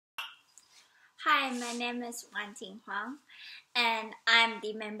Hi, my name is Huang, and I'm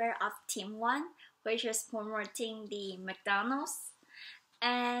the member of Team 1, which is promoting the McDonald's.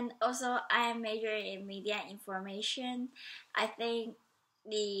 And also, I major in media information. I think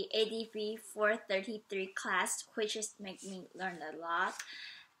the ADV433 class, which is make me learn a lot.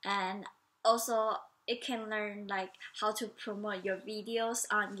 And also, it can learn like how to promote your videos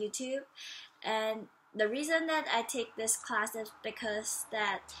on YouTube. And the reason that I take this class is because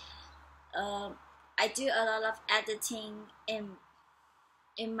that um, I do a lot of editing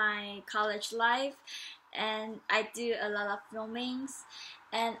in my college life, and I do a lot of filmings,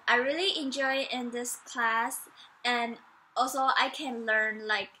 and I really enjoy in this class. And also I can learn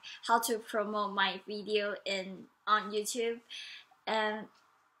like how to promote my video on YouTube. And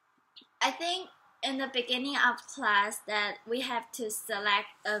I think in the beginning of class that we have to select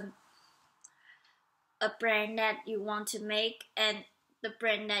a brand that you want to make and the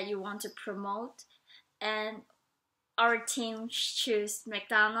brand that you want to promote, and our team choose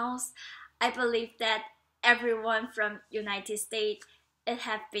McDonald's. I believe that everyone from United States it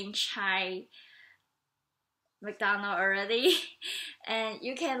have been tried McDonald's already, and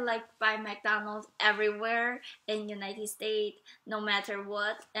you can like buy McDonald's everywhere in United States, no matter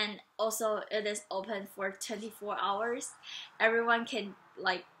what. And also it is open for 24 hours. Everyone can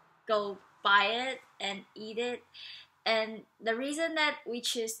like go buy it and eat it. And the reason that we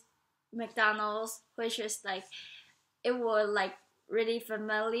choose McDonald's, which is like it was like really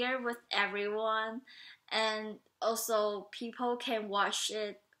familiar with everyone, and also people can watch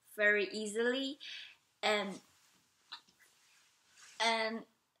it very easily and and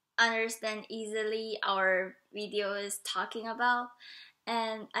understand easily our video is talking about.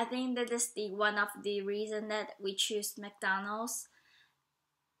 And I think that is the one of the reason that we choose McDonald's.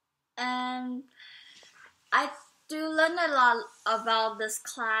 And I do learn a lot about this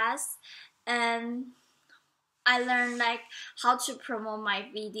class, and I learned like how to promote my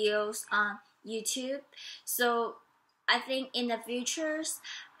videos on YouTube. So I think in the futures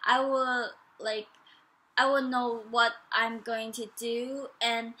I will like I will know what I'm going to do,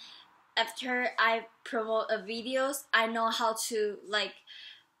 and after I promote a videos I know how to like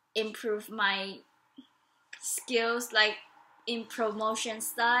improve my skills like in promotion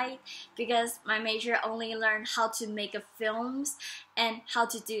side, because my major only learned how to make a films and how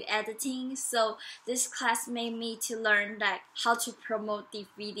to do editing. So this class made me to learn like how to promote the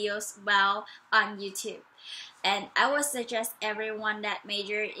videos well on YouTube. And I would suggest everyone that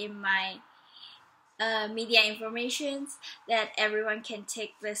major in my media informations that everyone can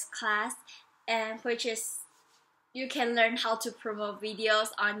take this class, and which is you can learn how to promote videos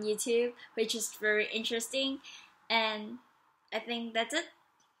on YouTube, which is very interesting. And I think that's it.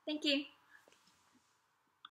 Thank you.